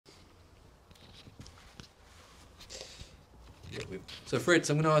So Fritz,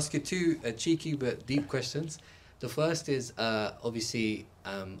 I'm going to ask you two cheeky but deep questions. The first is obviously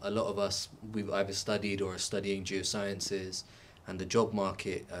a lot of us, we've either studied or are studying geosciences, and the job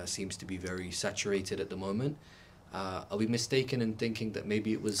market seems to be very saturated at the moment. Are we mistaken in thinking that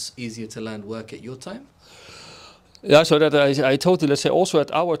maybe it was easier to land work at your time? Yeah, so that I totally, let's say, also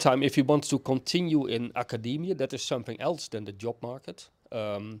at our time, if you want to continue in academia, that is something else than the job market.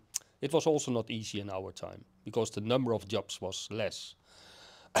 It was also not easy in our time because the number of jobs was less.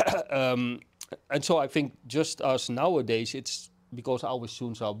 And so I think just as nowadays, it's because our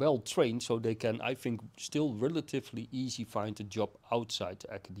students are well trained, so they can, I think, still relatively easy find a job outside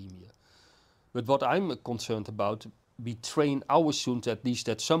academia. But what I'm concerned about, we train our students at least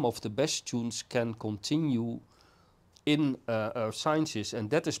that some of the best students can continue in sciences, and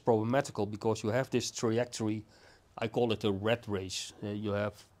that is problematical because you have this trajectory. I call it a rat race.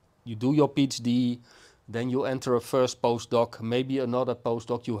 You do your PhD, then you enter a first postdoc, maybe another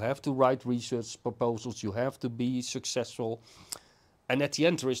postdoc. You have to write research proposals. You have to be successful, and at the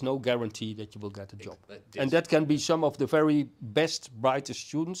end there is no guarantee that you will get a job. And that can be some of the very best, brightest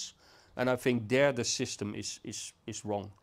students. And I think there the system is wrong.